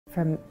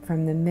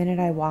From the minute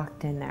I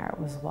walked in there,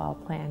 it was well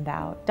planned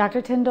out.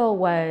 Dr. Tyndall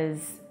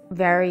was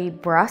very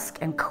brusque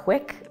and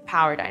quick. The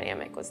power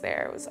dynamic was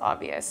there, it was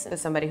obvious.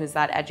 As somebody who's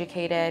that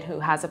educated, who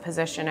has a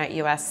position at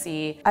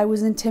USC. I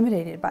was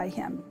intimidated by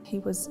him. He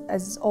was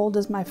as old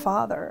as my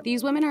father.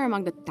 These women are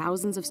among the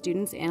thousands of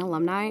students and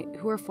alumni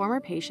who are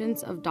former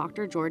patients of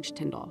Dr. George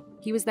Tyndall.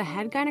 He was the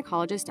head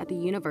gynecologist at the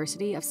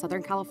University of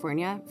Southern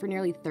California for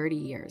nearly 30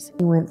 years.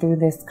 He went through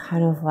this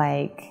kind of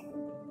like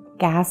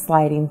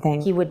gaslighting thing.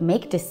 He would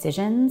make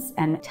decisions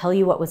and tell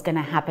you what was going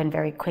to happen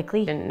very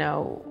quickly. Didn't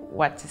know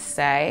what to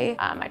say.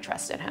 I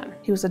trusted him.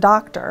 He was a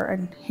doctor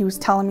and he was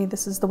telling me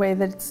this is the way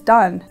that it's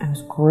done. I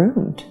was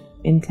groomed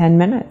in 10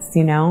 minutes,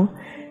 you know,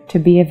 to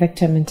be a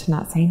victim and to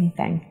not say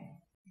anything.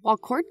 While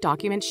court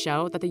documents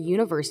show that the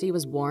university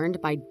was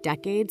warned by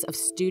decades of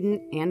student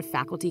and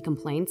faculty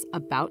complaints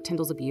about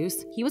Tyndall's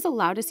abuse, he was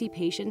allowed to see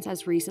patients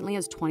as recently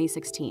as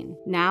 2016.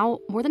 Now,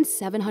 more than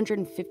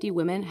 750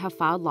 women have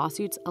filed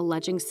lawsuits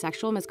alleging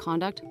sexual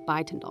misconduct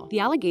by Tyndall. The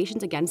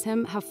allegations against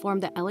him have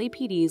formed the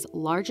LAPD's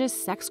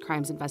largest sex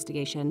crimes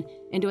investigation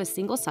into a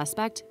single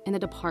suspect in the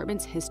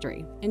department's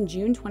history. In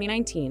June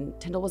 2019,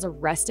 Tyndall was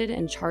arrested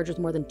and charged with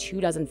more than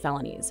 24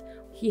 felonies.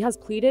 He has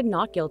pleaded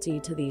not guilty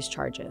to these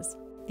charges.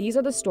 These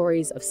are the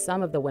stories of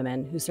some of the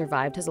women who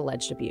survived his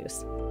alleged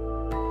abuse.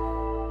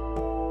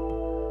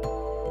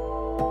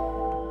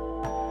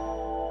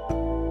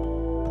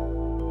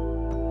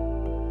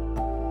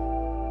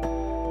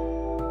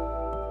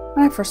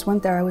 When I first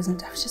went there, I was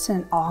just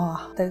in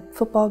awe. The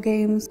football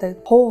games, the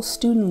whole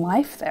student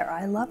life there,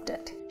 I loved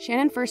it.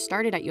 Shannon first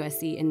started at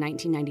USC in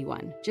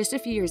 1991, just a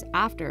few years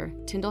after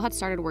Tyndall had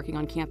started working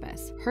on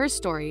campus. Her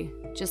story,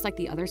 just like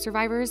the other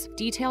survivors,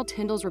 detailed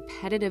Tyndall's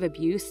repetitive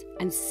abuse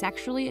and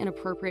sexually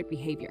inappropriate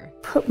behavior.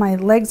 Put my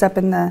legs up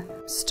in the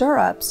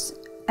stirrups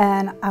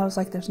and I was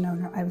like,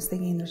 I was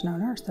thinking, there's no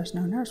nurse,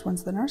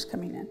 when's the nurse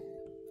coming in?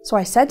 So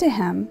I said to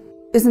him,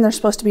 isn't there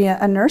supposed to be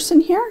a nurse in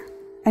here?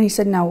 And he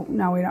said, no,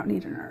 we don't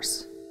need a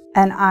nurse.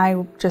 And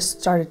I just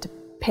started to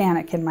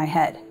panic in my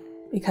head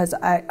because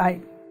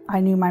I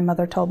knew my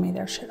mother told me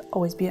there should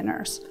always be a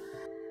nurse.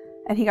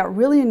 And he got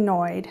really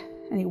annoyed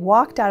and he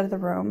walked out of the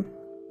room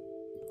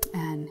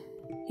and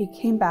he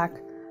came back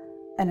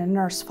and a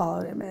nurse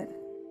followed him in.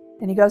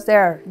 And he goes,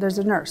 there's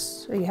a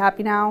nurse. Are you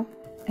happy now?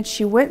 And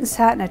she went and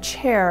sat in a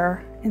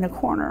chair in the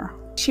corner.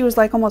 She was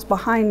like almost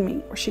behind me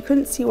where she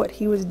couldn't see what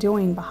he was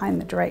doing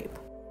behind the drape.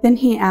 Then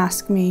he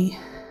asked me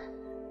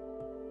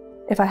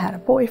if I had a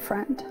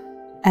boyfriend.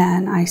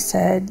 And I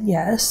said,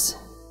 yes.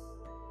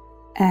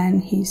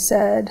 And he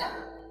said,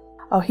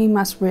 oh, he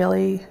must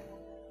really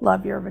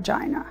love your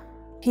vagina.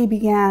 He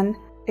began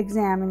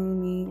examining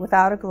me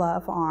without a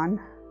glove on,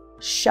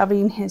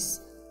 shoving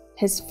his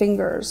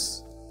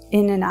fingers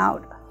in and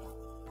out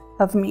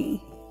of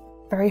me,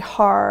 very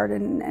hard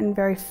and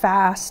very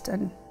fast.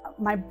 And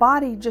my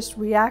body just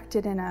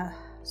reacted in a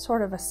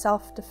sort of a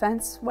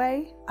self-defense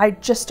way. I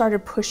just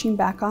started pushing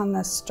back on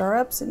the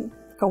stirrups and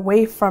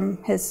away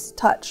from his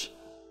touch.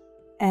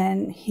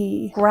 And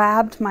he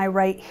grabbed my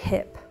right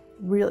hip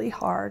really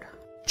hard,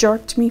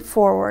 jerked me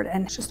forward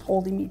and just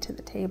holding me to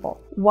the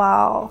table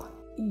while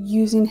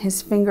using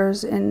his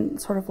fingers in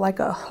sort of like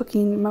a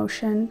hooking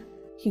motion.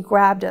 He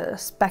grabbed a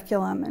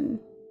speculum and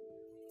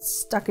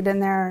stuck it in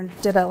there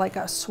and did like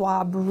a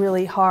swab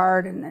really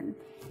hard and then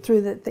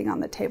threw the thing on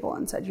the table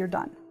and said, you're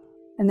done.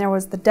 And there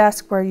was the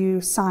desk where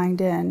you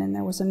signed in and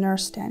there was a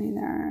nurse standing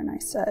there and I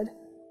said,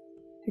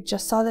 I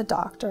just saw the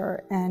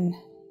doctor and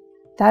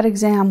that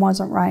exam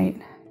wasn't right.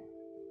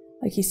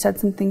 Like he said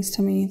some things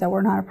to me that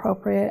were not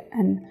appropriate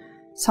and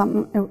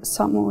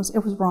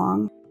it was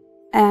wrong.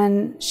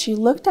 And she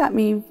looked at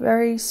me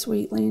very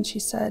sweetly and she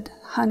said,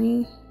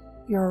 honey,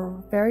 you're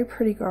a very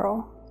pretty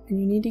girl and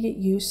you need to get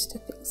used to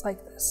things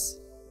like this.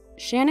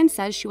 Shannon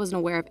says she wasn't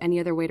aware of any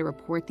other way to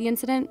report the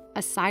incident,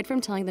 aside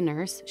from telling the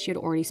nurse she had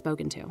already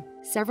spoken to.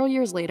 Several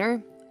years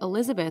later,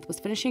 Elizabeth was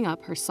finishing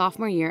up her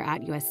sophomore year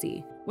at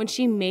USC when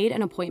she made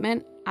an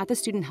appointment at the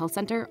Student Health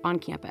Center on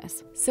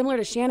campus. Similar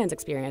to Shannon's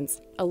experience,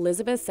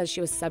 Elizabeth says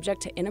she was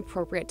subject to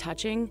inappropriate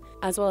touching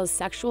as well as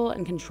sexual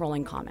and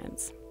controlling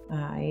comments.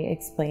 I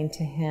explained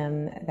to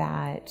him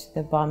that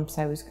the bumps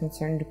I was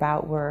concerned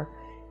about were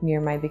near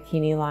my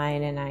bikini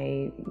line and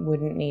I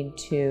wouldn't need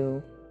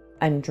to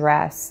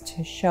undress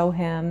to show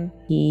him.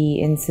 He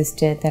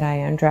insisted that I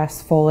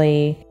undress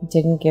fully,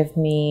 didn't give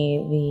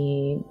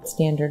me the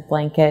standard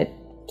blanket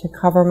to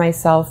cover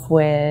myself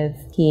with.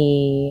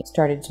 He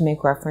started to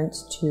make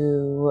reference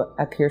to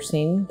a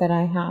piercing that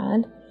I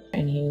had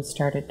and he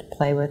started to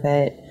play with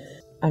it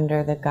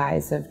under the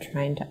guise of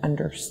trying to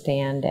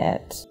understand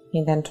it.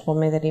 He then told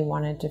me that he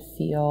wanted to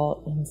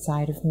feel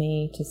inside of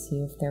me to see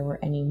if there were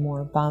any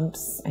more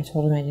bumps. I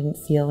told him I didn't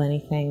feel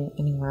anything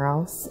anywhere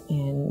else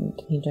and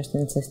he just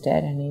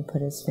insisted and he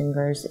put his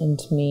fingers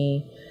into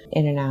me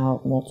in and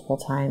out multiple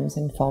times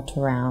and felt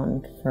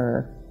around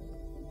for,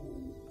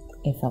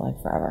 it felt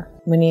like forever.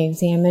 When he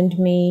examined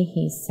me,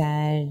 he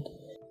said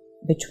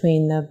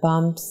between the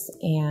bumps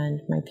and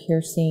my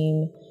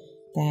piercing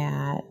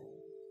that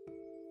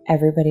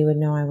everybody would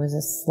know I was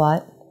a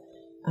slut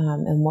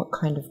and what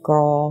kind of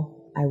girl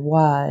I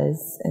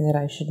was, and that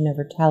I should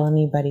never tell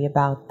anybody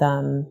about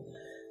them,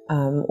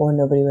 or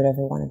nobody would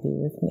ever want to be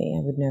with me.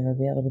 I would never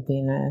be able to be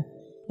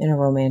in a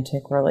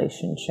romantic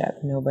relationship.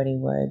 Nobody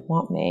would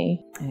want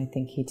me. And I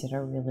think he did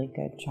a really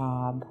good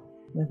job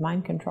with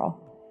mind control.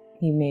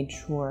 He made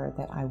sure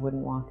that I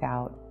wouldn't walk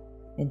out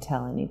and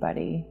tell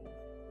anybody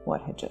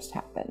what had just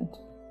happened.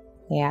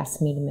 They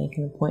asked me to make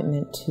an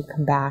appointment to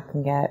come back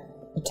and get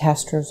the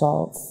test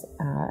results,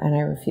 and I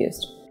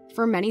refused.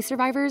 For many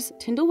survivors,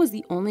 Tyndall was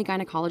the only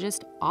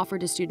gynecologist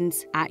offered to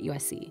students at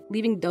USC,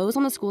 leaving those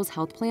on the school's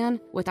health plan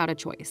without a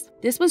choice.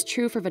 This was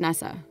true for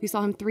Vanessa, who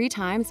saw him 3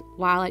 times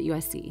while at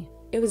USC.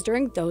 It was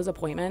during those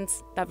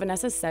appointments that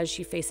Vanessa says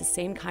she faced the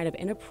same kind of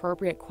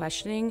inappropriate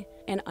questioning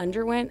and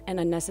underwent an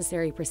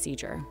unnecessary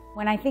procedure.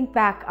 When I think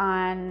back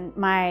on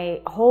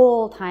my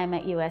whole time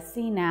at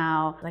USC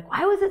now, like,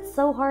 why was it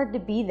so hard to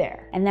be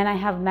there? And then I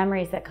have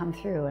memories that come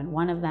through, and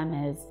one of them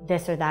is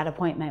this or that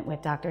appointment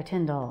with Dr.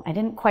 Tyndall. I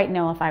didn't quite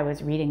know if I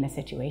was reading the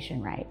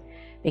situation right,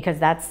 because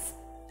that's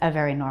a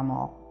very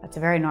normal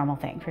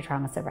thing for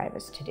trauma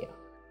survivors to do.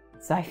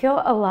 So I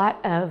feel a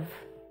lot of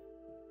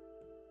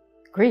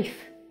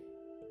grief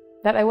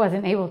that I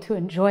wasn't able to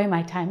enjoy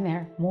my time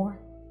there more.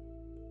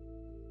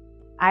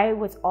 I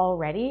was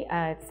already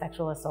a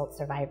sexual assault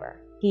survivor.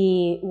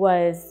 He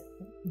was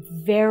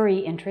very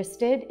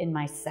interested in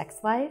my sex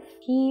life.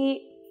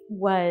 He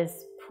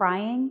was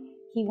prying.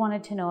 He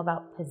wanted to know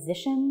about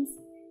positions.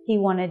 He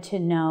wanted to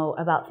know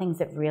about things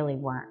that really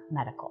weren't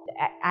medical.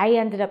 I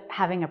ended up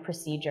having a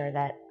procedure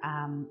that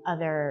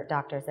other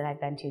doctors that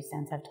I've been to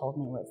since have told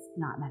me was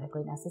not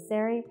medically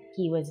necessary.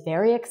 He was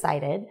very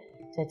excited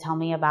to tell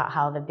me about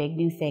how the big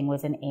new thing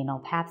was an anal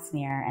pap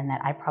smear and that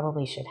I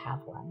probably should have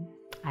one.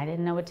 I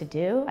didn't know what to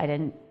do. I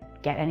didn't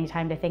get any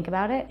time to think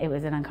about it. It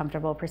was an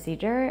uncomfortable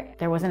procedure.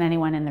 There wasn't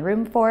anyone in the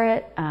room for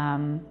it.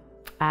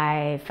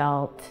 I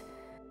felt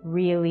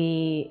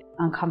really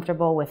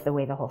uncomfortable with the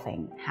way the whole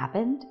thing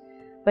happened.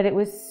 But it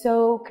was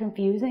so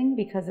confusing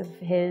because of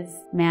his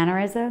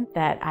mannerism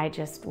that I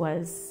just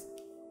was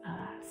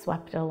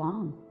swept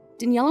along.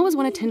 Daniela was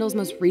one of Tyndall's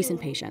most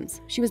recent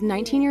patients. She was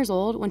 19 years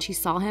old when she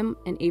saw him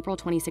in April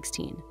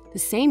 2016. The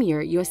same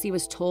year, USC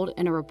was told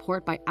in a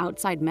report by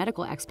outside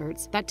medical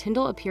experts that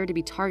Tyndall appeared to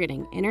be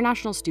targeting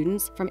international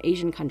students from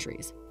Asian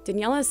countries.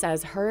 Daniela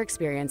says her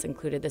experience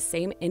included the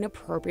same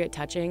inappropriate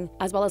touching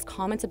as well as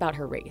comments about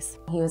her race.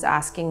 He was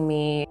asking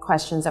me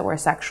questions that were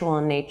sexual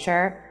in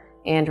nature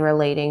and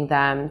relating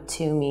them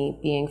to me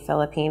being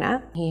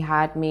Filipina. He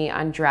had me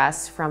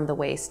undress from the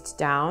waist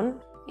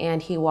down,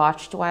 and he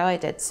watched while I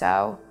did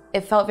so.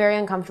 It felt very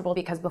uncomfortable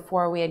because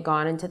before we had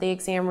gone into the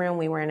exam room,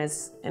 we were in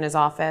his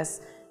office,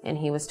 and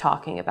he was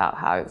talking about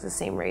how he was the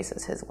same race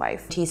as his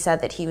wife. He said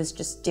that he was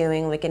just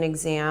doing like an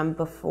exam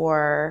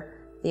before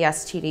the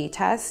STD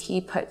test. He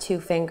put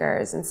 2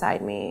 fingers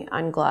inside me,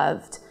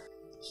 ungloved.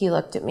 He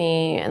looked at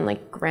me and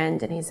like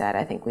grinned, and he said,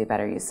 "I think we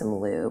better use some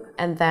lube."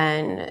 And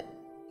then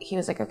he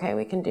was like, "Okay,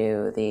 we can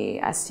do the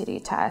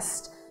STD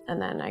test."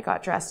 And then I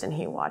got dressed and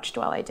he watched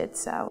while I did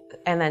so,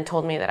 and then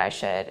told me that I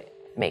should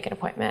make an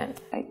appointment.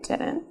 I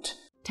didn't.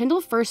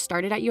 Tyndall first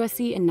started at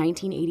USC in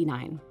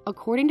 1989.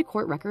 According to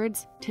court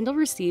records, Tyndall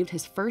received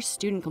his first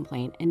student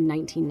complaint in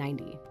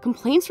 1990.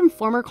 Complaints from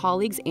former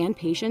colleagues and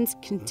patients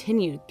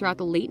continued throughout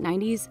the late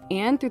 90s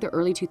and through the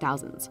early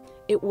 2000s.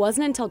 It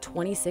wasn't until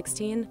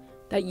 2016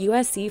 that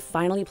USC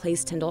finally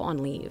placed Tyndall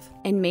on leave.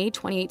 In May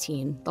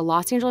 2018, the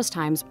Los Angeles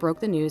Times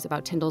broke the news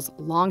about Tyndall's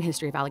long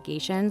history of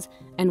allegations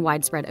and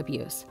widespread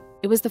abuse.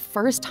 It was the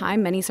first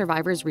time many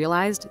survivors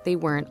realized they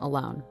weren't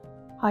alone.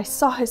 I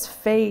saw his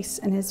face,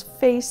 and his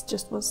face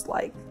just was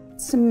like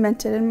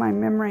cemented in my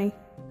memory.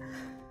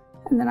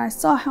 And then I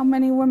saw how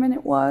many women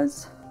it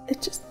was.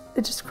 It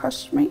just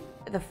crushed me.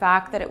 The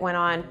fact that it went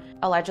on,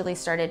 allegedly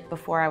started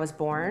before I was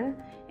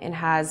born and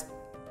has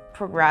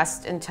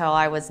progressed until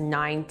I was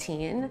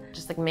 19,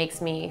 just like makes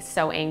me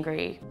so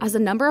angry. As the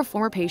number of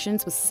former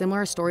patients with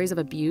similar stories of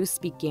abuse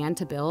began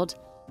to build,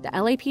 the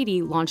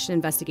LAPD launched an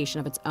investigation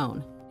of its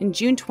own. In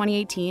June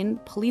 2018,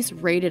 police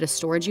raided a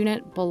storage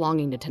unit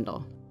belonging to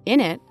Tyndall. In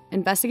it,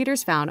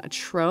 investigators found a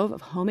trove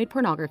of homemade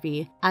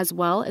pornography, as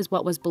well as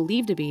what was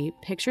believed to be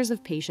pictures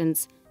of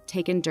patients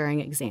taken during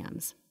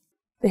exams.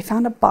 They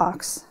found a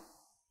box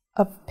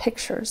of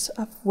pictures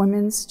of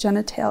women's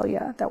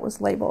genitalia that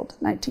was labeled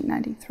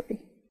 1993.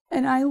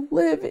 And I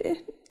live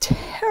in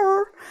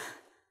terror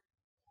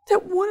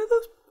that one of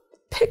those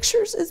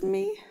pictures is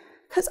me,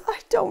 because I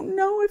don't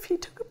know if he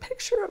took a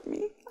picture of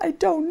me. I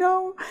don't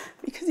know,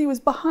 because he was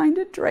behind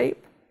a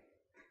drape.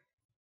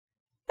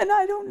 And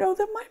I don't know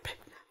that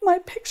my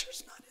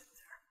picture's not in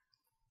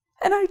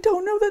there. And I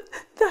don't know that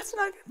that's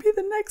not going to be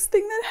the next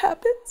thing that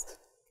happens.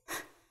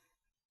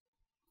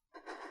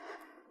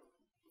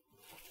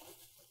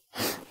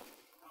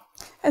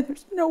 And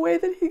there's no way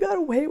that he got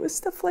away with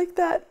stuff like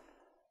that,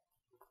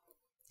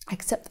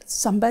 except that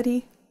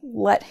somebody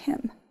let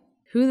him.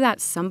 Who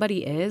that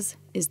somebody is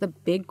the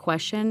big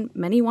question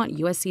many want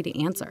USC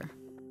to answer.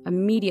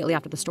 Immediately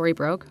after the story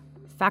broke,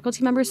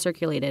 faculty members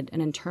circulated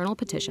an internal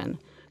petition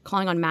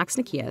calling on Max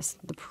Nikias,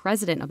 the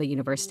president of the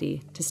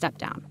university, to step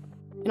down.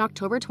 In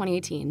October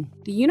 2018,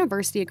 the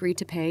university agreed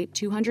to pay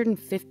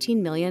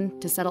 $215 million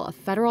to settle a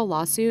federal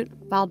lawsuit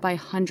filed by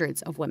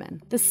hundreds of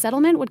women. The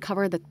settlement would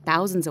cover the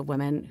thousands of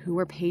women who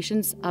were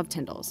patients of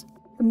Tyndall's.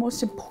 The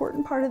most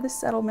important part of the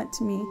settlement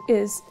to me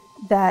is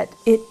that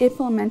it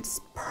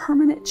implements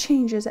permanent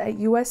changes at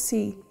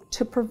USC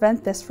to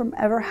prevent this from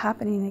ever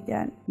happening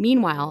again.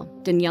 Meanwhile,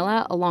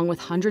 Daniela, along with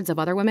hundreds of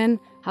other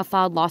women, have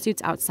filed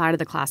lawsuits outside of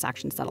the class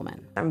action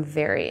settlement. I'm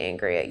very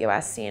angry at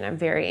USC, and I'm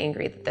very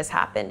angry that this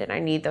happened, and I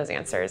need those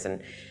answers,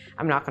 and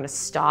I'm not going to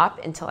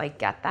stop until I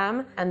get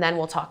them, and then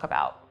we'll talk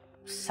about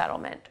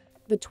settlement.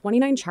 The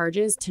 29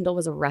 charges Tyndall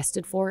was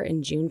arrested for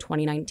in June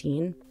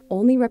 2019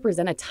 only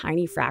represent a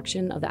tiny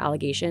fraction of the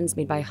allegations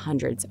made by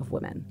hundreds of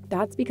women.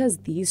 That's because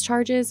these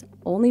charges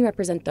only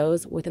represent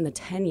those within the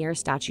 10-year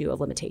statute of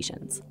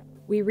limitations.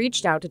 We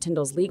reached out to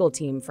Tyndall's legal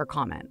team for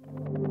comment.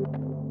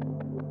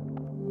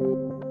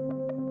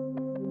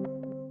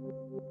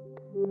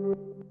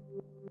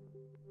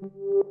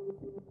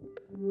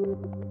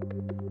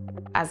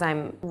 As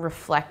I'm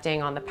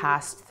reflecting on the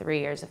past 3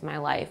 years of my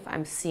life,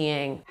 I'm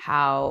seeing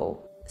how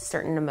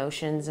certain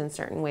emotions and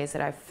certain ways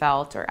that I've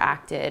felt or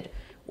acted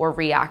or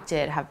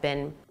reacted have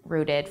been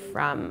rooted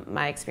from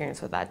my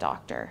experience with that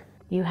doctor.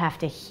 You have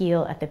to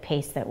heal at the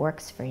pace that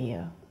works for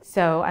you.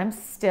 So I'm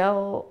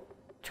still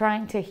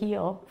trying to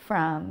heal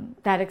from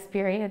that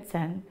experience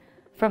and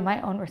from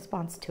my own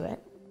response to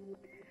it.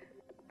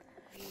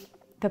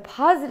 The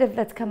positive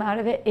that's come out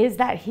of it is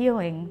that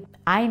healing.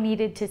 I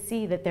needed to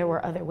see that there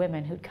were other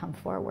women who'd come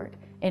forward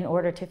in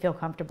order to feel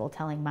comfortable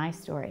telling my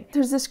story.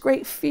 There's this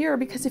great fear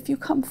because if you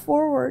come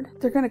forward,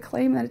 they're going to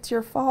claim that it's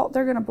your fault.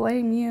 They're going to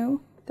blame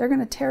you. They're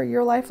going to tear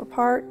your life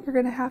apart. You're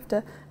going to have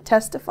to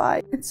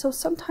testify. And so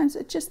sometimes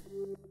it's just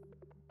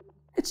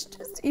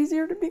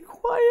easier to be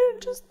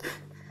quiet.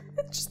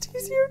 It's just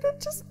easier to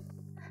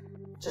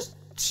just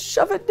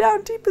shove it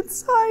down deep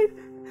inside.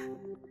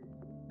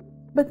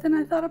 But then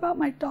I thought about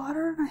my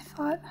daughter, and I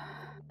thought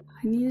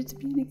I needed to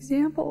be an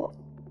example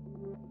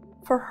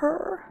for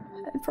her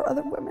and for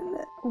other women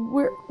that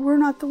we're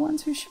not the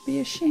ones who should be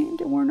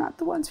ashamed, and we're not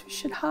the ones who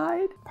should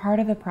hide.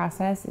 Part of the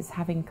process is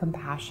having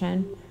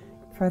compassion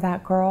for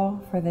that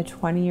girl, for the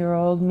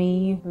 20-year-old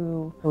me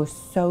who was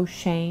so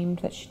shamed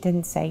that she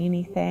didn't say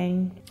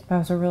anything. That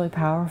was a really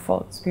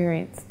powerful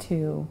experience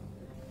to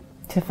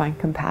find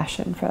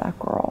compassion for that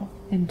girl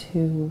and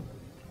to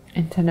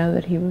know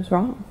that he was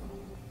wrong.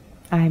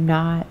 I'm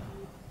not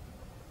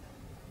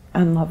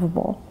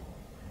unlovable,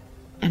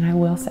 and I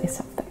will say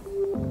something.